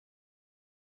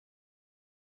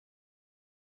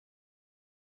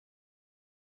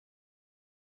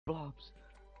Blobs.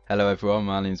 Hello everyone,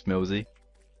 my name's Millsey.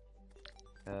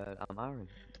 I'm Aaron,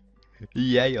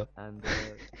 Yeah. and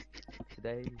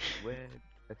today we're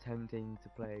attempting to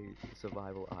play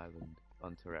Survival Island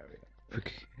on Terraria.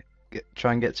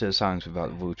 Try and get to the sounds without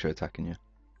the vulture attacking you.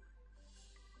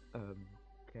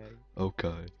 Okay.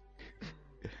 Okay.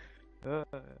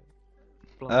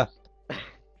 Blobs.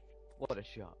 What a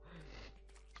shot.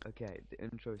 Okay, the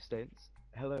intro states,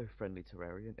 "Hello, friendly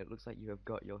Terrarian. It looks like you have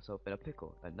got yourself in a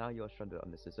pickle, and now you're stranded on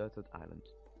this deserted island.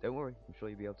 Don't worry, I'm sure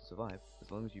you'll be able to survive.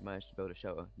 As long as you manage to build a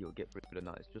shelter, you'll get through the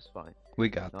night just fine. We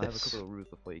got Now I have a this. couple of rules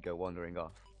before you go wandering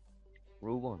off.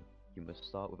 Rule 1. You must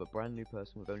start with a brand new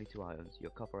person with only 2 irons,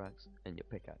 your copper axe, and your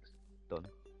pickaxe. Done.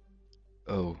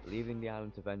 Oh. Leaving the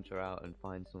island to venture out and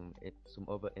find some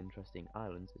other interesting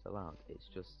islands is allowed. It's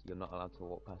just you're not allowed to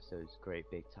walk past those great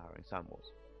big towering sand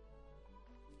walls.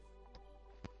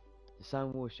 The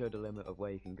sand walls show the limit of where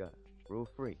you can go. Rule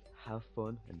 3. Have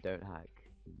fun and don't hack.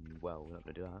 Well, we're not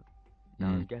going to do that. Now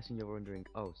I'm guessing you're wondering,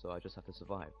 oh, so I just have to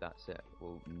survive, that's it.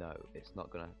 Well, no, it's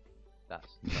not gonna...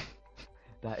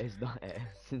 That is not it,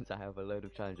 since I have a load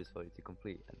of challenges for you to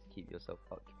complete and to keep yourself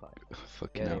occupied.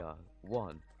 Fucking Here they hell. are.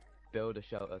 1. Build a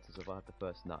shelter to survive the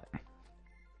first night.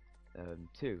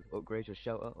 2. Upgrade your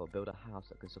shelter or build a house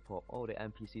that can support all the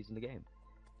NPCs in the game.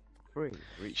 3.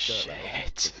 Reach dirt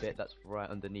level, the bit that's right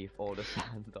underneath all the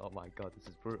sand. Oh my god, this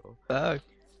is brutal. Oh.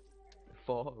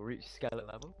 4. Reach skeleton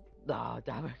level. Ah,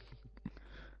 damn it.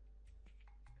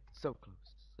 So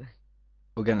close.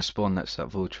 We're gonna spawn next to that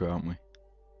vulture, aren't we?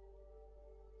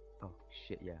 Oh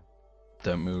shit, yeah.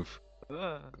 Don't move. Where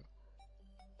was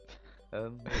I?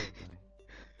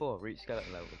 4. Reach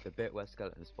skeleton level, the bit where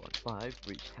skeletons spawn. 5.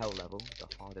 Reach hell level, the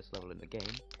hardest level in the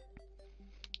game.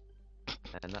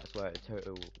 And that's where a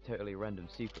totally random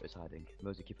secret is hiding.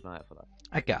 Mostly keep an eye out for that.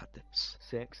 I got this.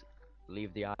 6.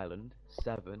 Leave the island.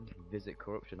 7. Visit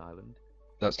Corruption Island.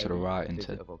 That's to 8. the right, isn't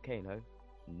Visit it? a volcano.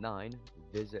 9.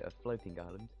 Visit a floating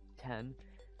island. 10.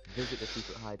 Visit the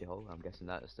secret hidey hole. I'm guessing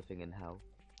that's the thing in hell.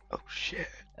 Oh shit.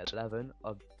 11.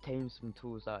 Obtain some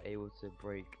tools that are able to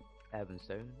break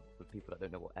Ebonstone. For people that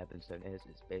don't know what Ebonstone is,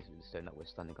 it's basically the stone that we're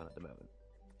standing on at the moment.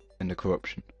 In the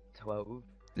corruption. 12.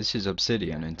 This is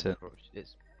obsidian, Yeah, isn't it?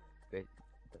 it's don't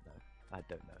know. I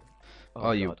don't know. Oh,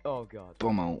 Oh you god. Oh god.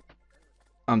 bummo.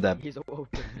 I'm dead. He's open.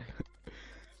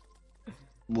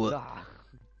 What? Ah.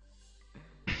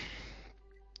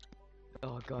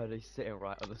 Oh god, he's sitting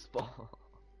right on the spot.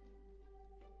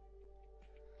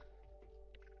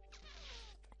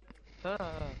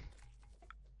 Ah.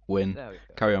 Win. There we go.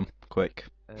 Carry on, quick.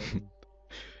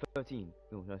 13.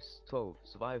 Oh, no, 12.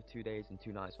 Survive 2 days and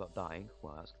 2 nights without dying.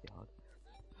 Wow, that's gonna be hard.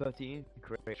 13.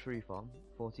 Create a tree farm.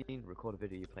 14. Record a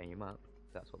video you playing your map.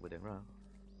 That's what we're doing right.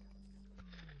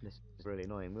 This is really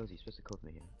annoying. Millsey, you're supposed to cover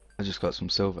me here. I just got some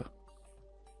silver.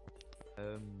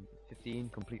 15.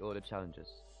 Complete all the challenges.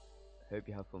 Hope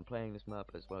you have fun playing this map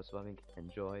as well as surviving.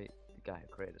 Enjoy the guy who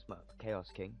created this map, Chaos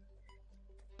King.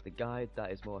 The guide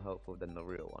that is more helpful than the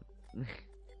real one.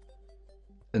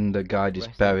 And the guide is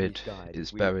Rest in buried. peace, guide.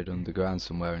 It's buried underground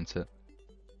somewhere, isn't it?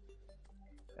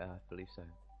 I believe so.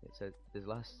 It says, the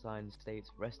last sign states,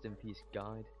 "Rest in peace,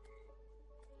 guide.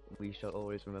 We shall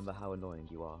always remember how annoying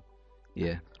you are."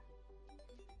 Yeah.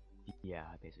 Yeah,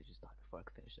 I basically just died before I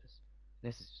could finish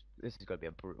this. This is gonna be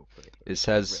a brutal footage. It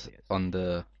says really is. on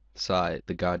the site,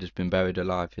 the guide has been buried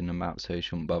alive in the map, so he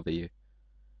shouldn't bother you.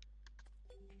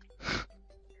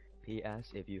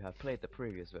 P.S. If you have played the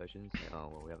previous versions, oh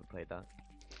well, we haven't played that,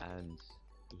 and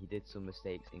he did some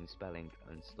mistakes in spelling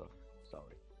and stuff.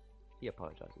 Sorry. He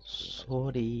apologizes.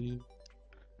 Sorry.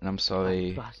 And I'm Oh,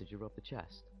 sorry. bastard! You robbed the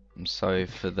chest. I'm sorry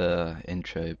for the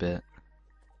intro bit.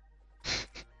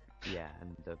 Yeah,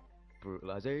 and the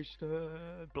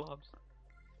brutalization blobs.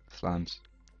 Slimes.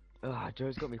 Ah,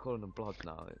 Joe's got me calling them blobs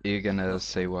now. Are you gonna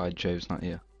say why Joe's not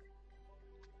here?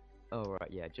 Oh right,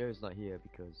 yeah, Joe's not here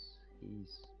because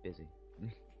he's busy.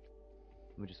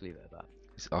 We'll just leave it at that.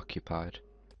 He's occupied.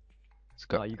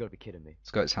 Oh, you gotta be kidding me.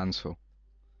 It's got its hands full.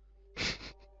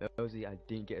 Rosie, I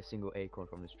didn't get a single acorn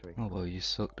from this tree. Oh well, you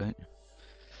suck, don't you?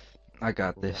 I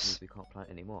got Well, that this. means we can't plant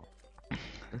anymore.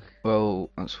 Well,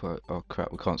 that's why. Oh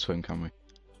crap, we can't swim, can we?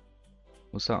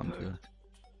 What's that on there?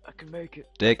 I can make it.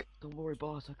 Dig. Don't worry,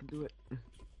 boss. I can do it.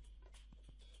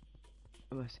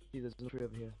 Oh, I see. There's a tree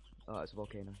over here. Oh, it's a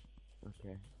volcano.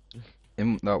 Okay.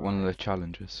 Isn't that one of the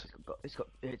challenges?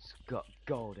 It's got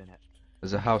gold in it.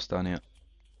 There's a house down here.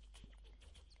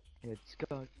 It's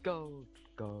got gold.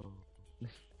 Gold.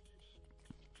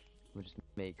 We'll just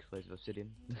make loads of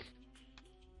obsidian.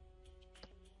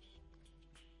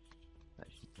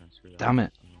 Actually, no, screw that. Damn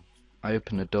it. Oh, I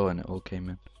opened the door and it all came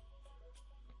in.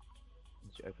 you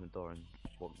should open the door and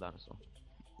What dinosaur?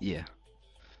 Yeah.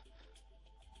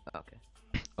 Okay.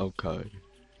 Okay.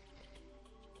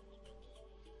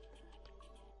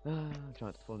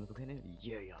 Trying to spawn the volcano?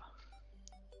 Yeah.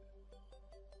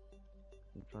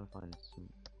 I'm trying to find some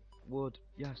wood.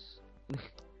 Yes.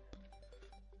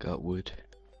 Got wood.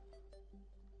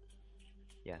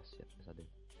 Yes, I do.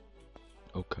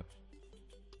 Okay.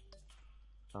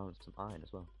 Found some iron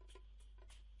as well.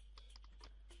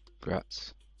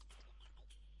 Grats.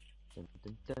 Dun,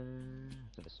 dun, dun.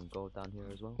 So there's some gold down here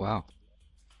as well. Wow.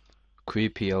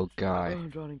 Creepy old guy. I'm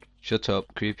drowning. Shut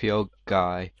up, creepy old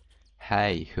guy.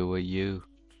 Hey, who are you?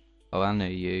 Oh, I know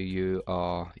you.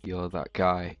 You're that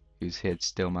guy who's here to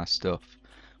steal my stuff.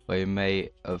 Well, you may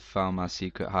have found my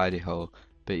secret hidey hole,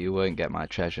 but you won't get my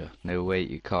treasure. No, wait,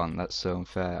 you can't. That's so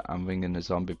unfair. I'm ringing the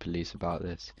zombie police about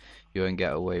this. You won't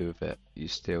get away with it. You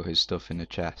steal his stuff in a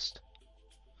chest.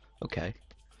 Okay.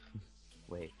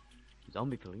 Wait.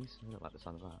 Zombie police? I don't like the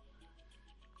sound of that.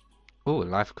 Oh, a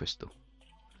life crystal.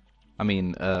 I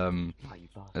mean, Ah, you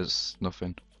bastard. there's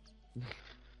nothing.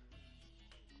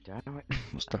 Damn it.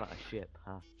 What's I that? got a ship,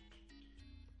 huh?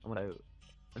 I'm gonna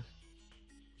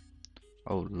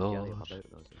Oh jelly lord. on my boat,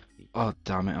 though, so you Oh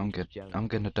damn it! jelly. I'm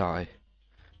gonna die.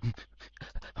 I'm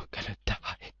gonna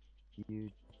die.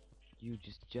 You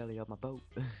just jelly on my boat.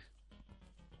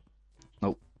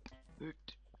 Nope.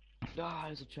 Ah,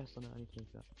 there's a chest on it. I need to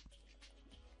make that.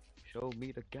 Show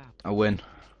me the gap. I win.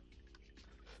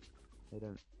 They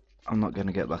don't. I'm not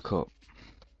gonna get back up.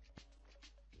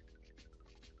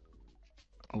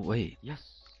 Oh wait. Yes.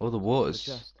 Oh, the The water's.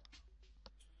 chest.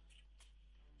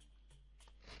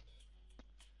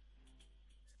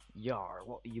 Yar,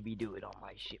 what you be doing on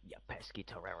my ship, you pesky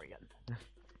Terrarian?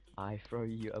 I throw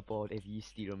you aboard if you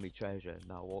steal me treasure.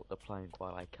 Now walk the plank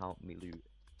while I count me loot.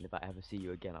 And if I ever see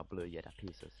you again, I'll blow you to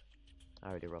pieces. I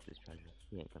already robbed his treasure.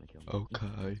 He ain't gonna kill me.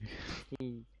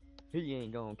 Okay. He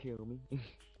ain't gonna kill me.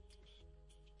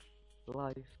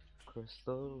 Life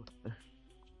crystal.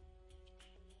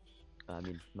 I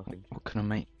mean, nothing. What can I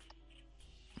make?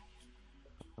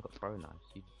 I've got throwing knives.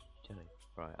 You jelly.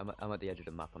 Right, I'm at the edge of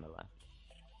the map on the left.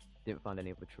 Didn't find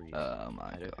any other trees. Oh my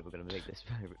I don't god. think we're gonna make this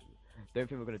very. Don't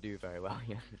think we're gonna do very well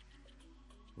here.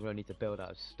 We're gonna need to build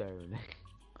out of stone.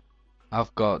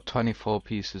 I've got 24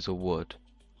 pieces of wood.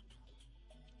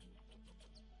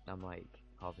 I'm like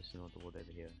harvesting all the wood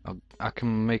over here. I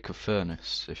can make a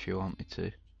furnace if you want me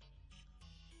to.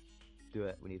 Do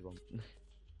it. We need one.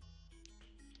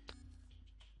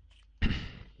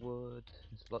 Wood.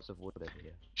 There's lots of wood over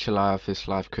here. Shall I have this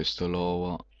life crystal or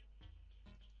what?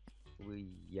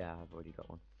 Yeah, I've already got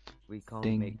one. We can't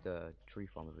Ding. make the tree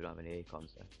farm if we don't have any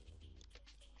acorns there.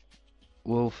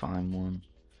 We'll find one.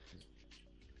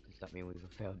 Does that mean we've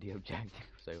failed the objective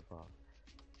so far?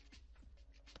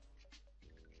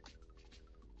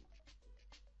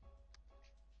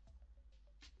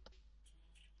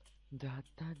 Da,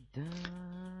 da, da,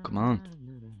 Come on. na,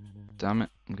 na, na, na. Damn it,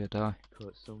 I'm gonna die.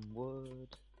 Cut some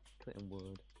wood. Cutting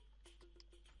wood.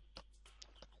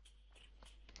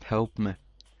 Help me.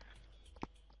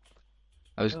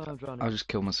 Oh, I'm drowning. I'll just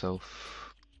kill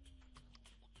myself.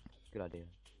 Good idea.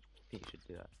 I think you should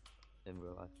do that in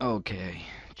real life. Okay,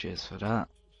 cheers for that.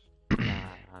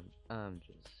 Nah, I'm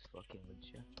just fucking with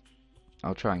you.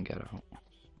 I'll try and get out.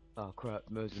 Oh crap,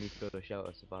 Millsey needs to build a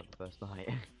shelter to survive the first night.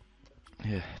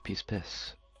 Yeah, piece of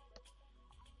piss.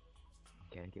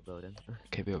 Okay, keep building.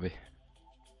 Okay, BRB.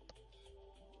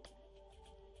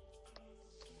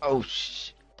 Oh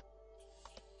sh!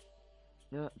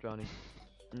 Yeah, drowning.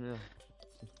 Yeah,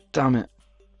 Damn it!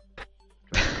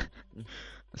 drowning.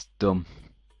 That's dumb.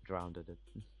 Drowned it.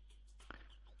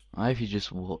 Why have you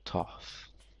just walked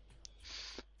off?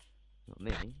 Not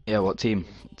me. Yeah, what team?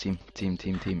 Team.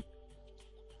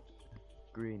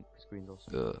 Green, because green's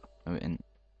awesome. I'm in.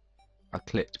 I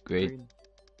clicked green. Green.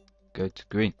 Go to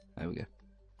green. There we go.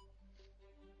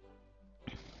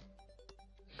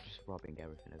 Just robbing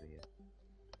everything over here.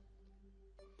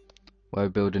 Why are we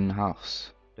building the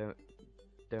house? Don't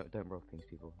rob things,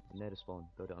 people. Near the spawn,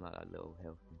 build it on that little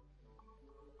hill thing.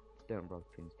 Don't rob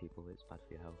things, people. It's bad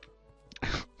for your health.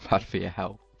 Bad for your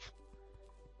health.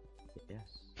 Yes.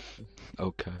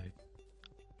 Okay.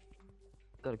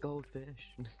 Got a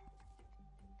goldfish.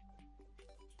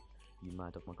 You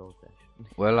mad of my goldfish?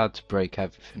 We're allowed to break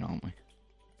everything, aren't we?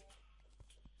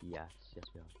 Yes,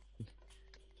 we are.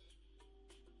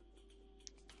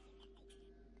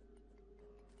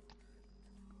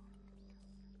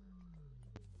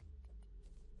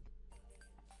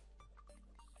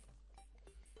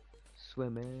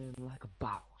 Swimming like a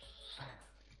boss.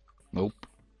 Nope.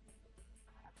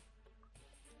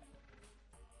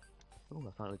 Oh,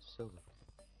 I found a silver.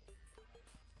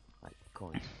 Like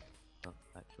coins. Oh,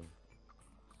 actual.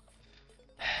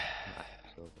 Not actual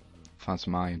silver. Found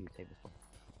some iron. You take this one.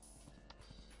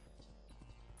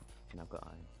 And I've got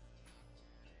iron.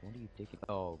 What are you digging?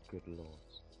 Oh, good lord.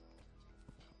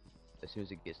 As soon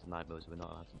as it gets to night modes, we're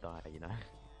not allowed to die, you know?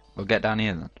 We'll get down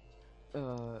here then.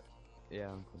 Yeah,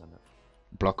 I'm coming on that.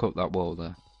 Block up that wall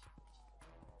there.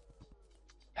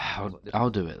 I'll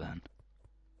do it then.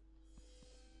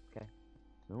 Okay.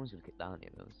 No one's gonna get down here,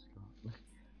 though.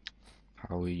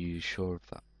 How are you sure of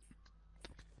that?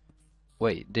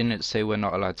 Wait, didn't it say we're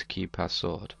not allowed to keep our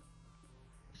sword?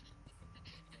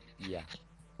 Yeah.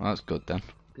 Well, that's good then.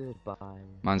 Goodbye.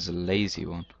 Mine's a lazy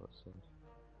one.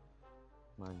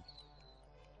 Mine's...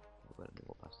 Wait, let me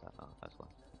walk past that. Oh, that's one.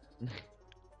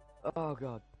 Oh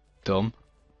god. Dumb.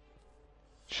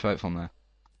 Straight from there.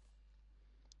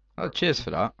 Oh, cheers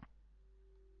for that.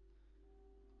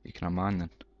 You can have mine then.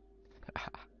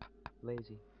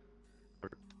 Lazy.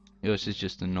 Yours is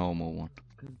just a normal one.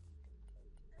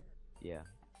 Yeah.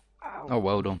 Ow. Oh,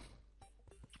 well done.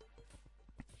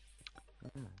 Yeah, I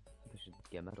think I should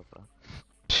get a medal for that.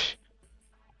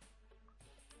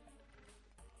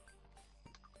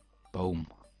 Boom.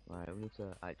 Right, we need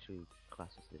to actually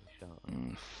class this as a shout.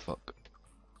 Fuck.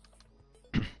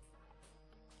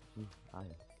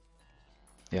 Iron.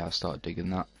 Yeah, I started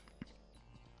digging that.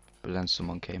 But then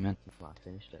someone came in. Well, I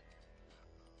finished it.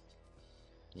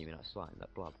 You mean that slime,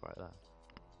 that blob right there?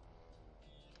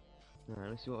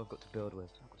 Alright, let's see what I've got to build with.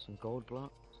 I've got some gold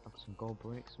blocks, I've got some gold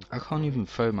bricks. I can't even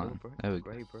throw mine. There we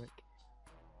go. Grey brick.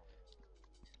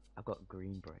 I've got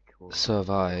green brick. Or So have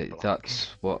I. block.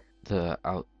 That's what the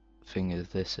out thing of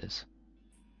this is.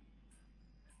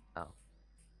 Oh.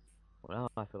 Well, now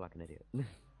I feel like an idiot.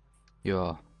 You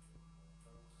are.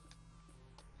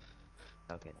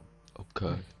 Okay then.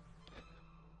 Okay.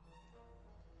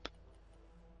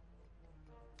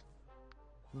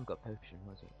 I've got potion,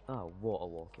 what is it? Oh, water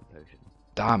walking potion.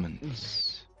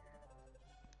 Diamonds.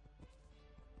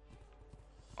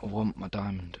 I want my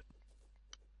diamond.